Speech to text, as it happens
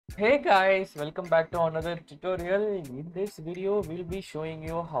Hey guys, welcome back to another tutorial. In this video, we'll be showing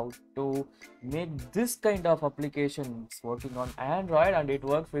you how to make this kind of applications working on Android, and it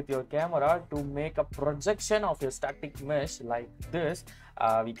works with your camera to make a projection of your static mesh like this.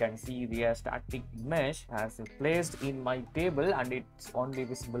 We can see the static mesh has been placed in my table and it's only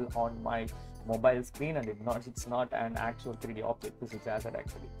visible on my mobile screen, and it's not an actual 3D object. This is asset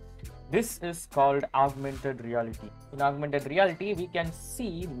actually. This is called augmented reality. In augmented reality, we can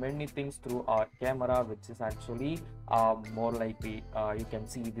see many things through our camera, which is actually more likely. You can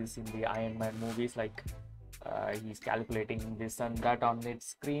see this in the Iron Man movies, like he's calculating this and that on his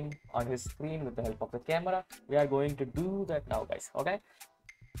screen with the help of the camera. We are going to do that now, guys. Okay.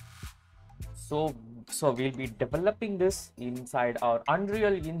 So we'll be developing this inside our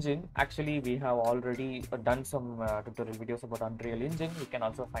Unreal Engine. Actually, we have already done some tutorial videos about Unreal Engine. You can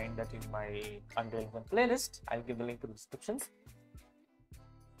also find that in my Unreal Engine playlist. I'll give the link to the descriptions.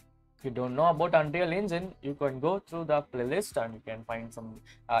 If you don't know about Unreal Engine, you can go through the playlist and you can find some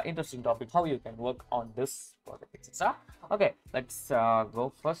interesting topics how you can work on this project, etc. Okay, let's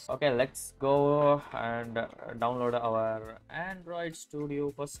go first. Okay, let's go and download our Android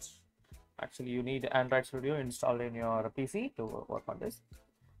Studio first. Actually, you need Android Studio installed in your PC to work on this.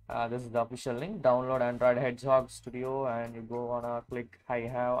 This is the official link. Download Android Hedgehog Studio, and you go on a click I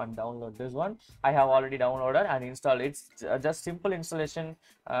have and download this one. I have already downloaded and installed. It's just simple installation.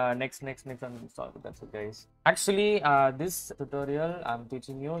 Next and install. That's it, guys. Actually, this tutorial I'm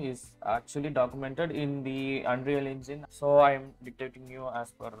teaching you is actually documented in the Unreal Engine, so I'm dictating you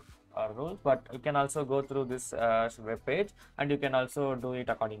as per rules, but you can also go through this web page and you can also do it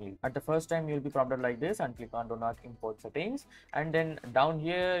accordingly. At the first time, you'll be prompted like this and click on do not import settings, and then down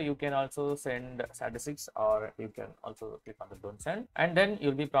here you can also send statistics, or you can also click on the don't send, and then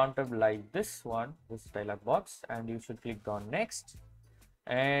you'll be prompted like this dialog box, and you should click on next,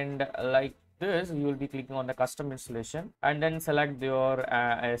 and like this you will be clicking on the custom installation and then select your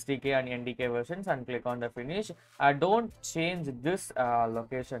SDK and NDK versions and click on the finish. Don't change this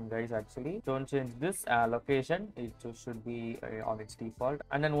location, guys. Actually, don't change this location. It should be on its default.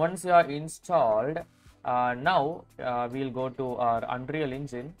 And then once you are installed, now we'll go to our Unreal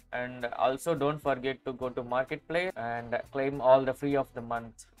Engine, and also don't forget to go to marketplace and claim all the free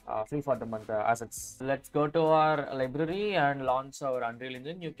for the month assets. Let's go to our library and launch our Unreal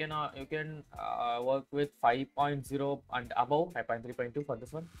Engine. You can work with 5.0 and above, 5.3.2 for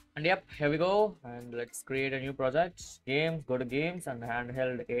this one. And yep, here we go. And let's create a new project. Games, go to games and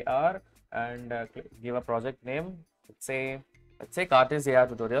handheld AR, and give a project name. Let's say Cartis AR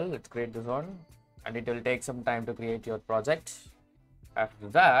tutorial. Let's create this one, and it will take some time to create your project. After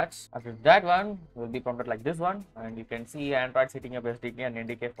that one will be prompted like this one, and you can see Android setting up SDK and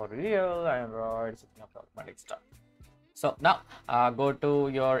NDK for real, Android setting up the automatic stuff. So now go to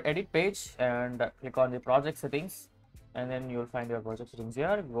your edit page and click on the project settings, and then you'll find your project settings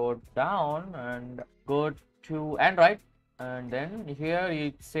here. Go down and go to Android, and then here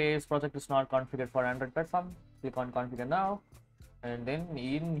it says project is not configured for Android platform. Click on configure now. And then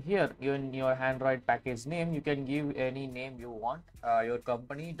in here, in your Android package name, you can give any name you want. Your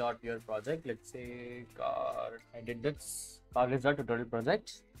company dot your project. Let's say Jarvis tutorial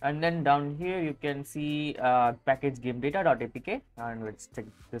project. And then down here you can see package game data dot APK, and let's check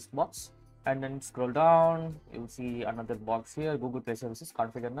this box. And then scroll down, you'll see another box here, Google Play Services,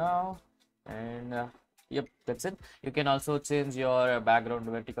 configure now. And yep, that's it. You can also change your background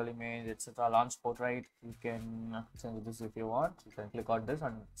vertical image, etc. Launch portrait. You can change this if you want. You can click on this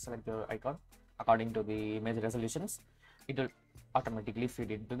and select your icon according to the image resolutions. It will automatically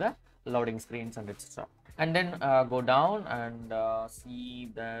feed into the loading screens and etc. And then go down and see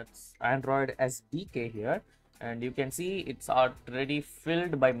that Android SDK here. And you can see it's already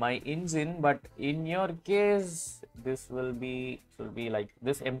filled by my engine, but in your case this will be like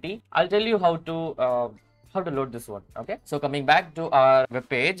this empty. I'll tell you how to load this one. Okay, so coming back to our web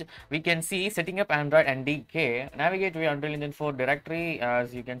page, we can see setting up Android NDK. Navigate to Unreal Engine 4 directory.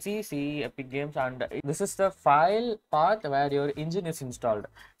 As you can see Epic Games, and this is the file path where your engine is installed.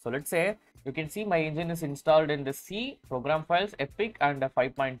 So let's say you can see my engine is installed in the C program files, Epic, and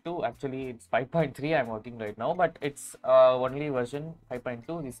 5.2. Actually, it's 5.3 I'm working right now, but it's only version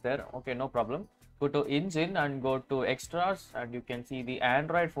 5.2 is there. Okay, no problem. Go to engine and go to extras, and you can see the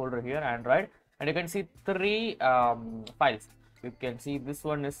Android folder here, Android, and you can see three files. You can see this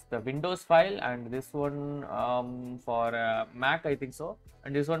one is the Windows file, and this one for Mac, I think so,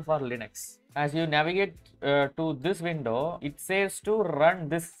 and this one for Linux. As you navigate to this window, it says to run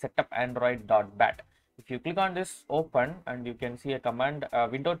this setup android.bat. If you click on this open, and you can see a command,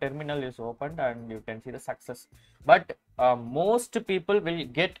 window terminal is opened, and you can see the success. But most people will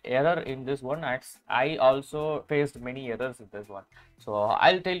get error in this one. I also faced many errors in this one. So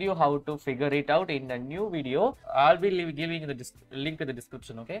I'll tell you how to figure it out in a new video. I'll be giving the link in the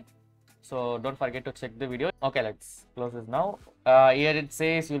description, okay? So don't forget to check the video. Okay, let's close this now. Here it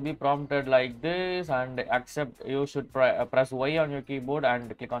says you'll be prompted like this, and accept. You should press Y on your keyboard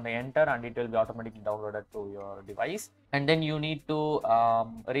and click on the enter, and it will be automatically downloaded to your device. And then you need to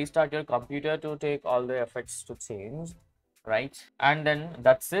restart your computer to take all the effects to change, right? And then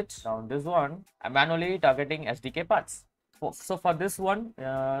that's it. Now this one, I'm manually targeting SDK parts. So for this one,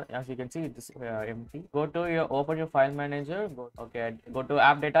 as you can see, this empty. Go to your open your file manager. Go to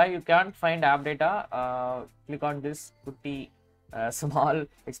app data. You can't find app data. Click on this putty small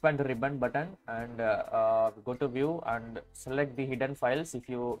expand the ribbon button and go to view and select the hidden files. If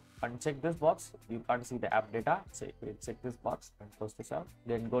you uncheck this box, you can't see the app data. So you check this box and close this out.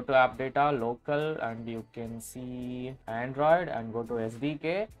 Then go to app data local and you can see Android and go to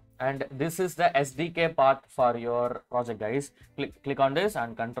SDK. And this is the SDK part for your project, guys. Click on this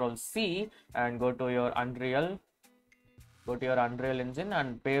and Control C and go to your Unreal. Go to your Unreal Engine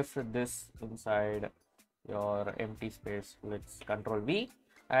and paste this inside your empty space. Let's Control V.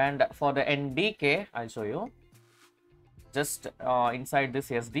 And for the NDK, I'll show you. Just inside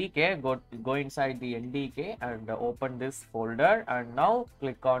this SDK, go inside the NDK and open this folder. And now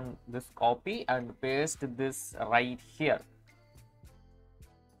click on this copy and paste this right here.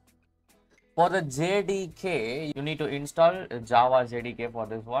 For the JDK, you need to install Java JDK for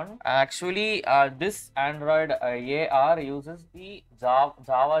this one. Actually, this Android AR uses the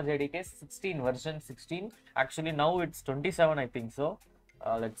Java JDK 16 version 16. Actually, now it's 27, I think so.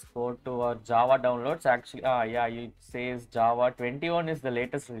 Let's go to our Java downloads. Actually, yeah, it says Java 21 is the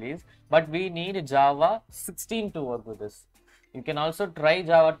latest release, but we need Java 16 to work with this. You can also try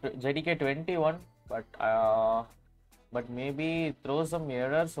Java JDK 21, but maybe it throws some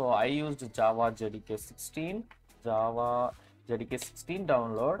error. So I used Java JDK 16, Java JDK 16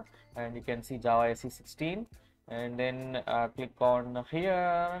 download, and you can see Java SE 16, and then click on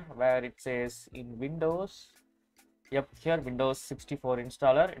here where it says in Windows. Yep, here Windows 64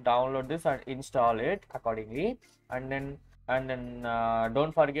 installer. Download this and install it accordingly, and then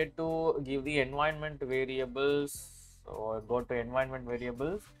don't forget to give the environment variables. So go to environment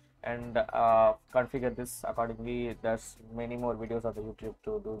variables and configure this accordingly. There's many more videos on the YouTube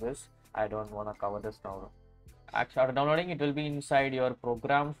to do this. I don't want to cover this now. Actually, after downloading, it will be inside your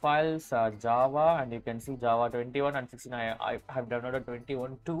program files, Java, and you can see Java 21 and 16. I have downloaded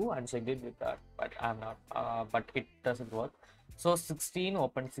 21 too and checked it with that, but I'm not. But it doesn't work. So 16,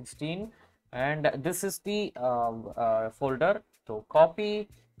 open 16, and this is the folder. So copy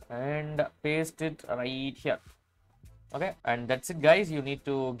and paste it right here. Okay, and that's it, guys. You need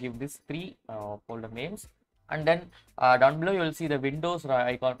to give this 3 folder names, and then down below you will see the Windows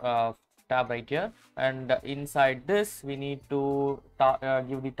icon tab right here, and inside this we need to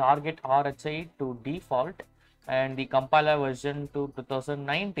give the target RHI to default and the compiler version to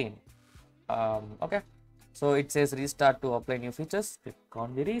 2019. Okay, so it says restart to apply new features. Click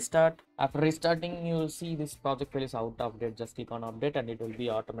on the restart. After restarting, you will see this project file is out of date. Just click on update and it will be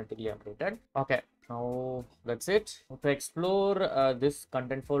automatically updated. Okay, now that's it. To explore this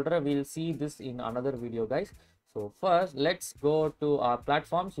content folder, we'll see this in another video, guys. So first, let's go to our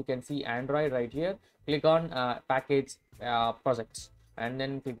platforms. You can see Android right here. Click on package projects, and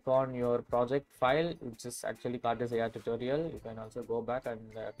then click on your project file, which is actually Jarvis AI tutorial. You can also go back and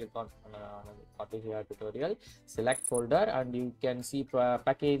click on Jarvis AI tutorial. Select folder, and you can see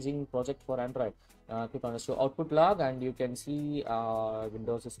packaging project for Android. Click on the show output log, and you can see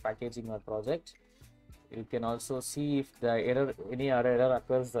Windows is packaging our project. You can also see if the any error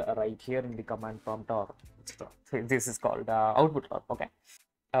occurs right here in the command prompt, or this is called output log. Okay,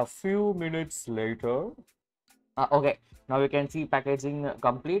 a few minutes later. Okay, now you can see packaging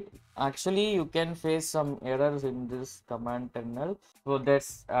complete. Actually, you can face some errors in this command terminal. So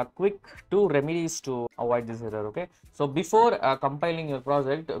there's a quick 2 remedies to avoid this error. Okay, so before compiling your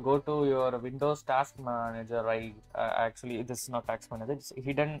project, go to your Windows Task Manager. Right, actually this is not Task Manager, it's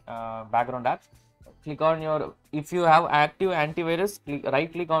hidden background apps. Click on your, if you have active antivirus,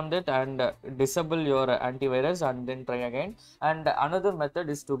 right click on that and disable your antivirus, and then try again. And another method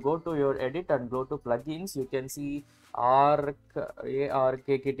is to go to your edit and go to plugins. You can see ARK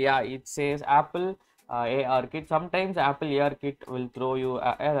kit. Yeah, it says Apple AR kit. Sometimes Apple AR kit will throw you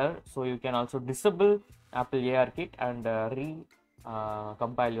an error, so you can also disable Apple AR kit and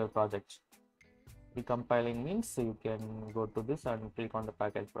compile your project. Decompiling means you can go to this and click on the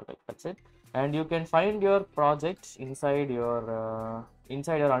package project. That's it, and you can find your project inside your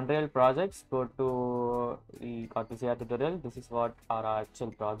inside your Unreal projects, go to the Cortex AI tutorial. This is what our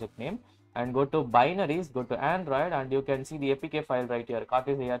actual project name. And go to binaries, go to Android, and you can see the APK file right here,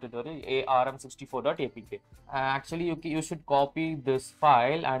 Cortex AI tutorial ARM64.apk. Actually, you should copy this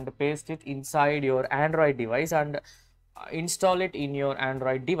file and paste it inside your Android device and install it in your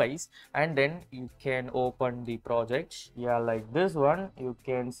Android device, and then you can open the project. Yeah, like this one, you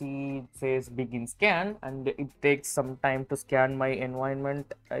can see it says begin scan, and it takes some time to scan my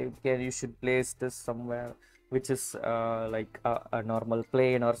environment. You should place this somewhere which is like a normal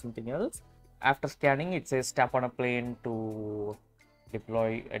plane or something else. After scanning, it says tap on a plane to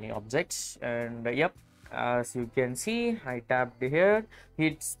deploy any objects, and yep, as you can see, I tapped here.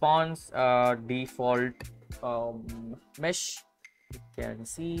 It spawns default mesh. You can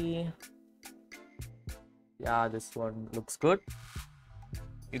see, yeah, this one looks good.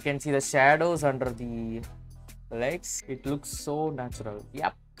 You can see the shadows under the legs. It looks so natural.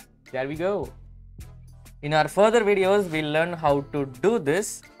 Yep, there we go. In our further videos, we'll learn how to do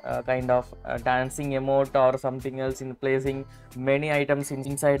this kind of dancing emote or something else in placing many items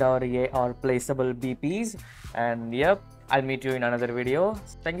inside our placeable BPs. And yep, I'll meet you in another video.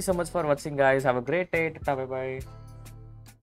 Thank you so much for watching, guys. Have a great day. Bye bye.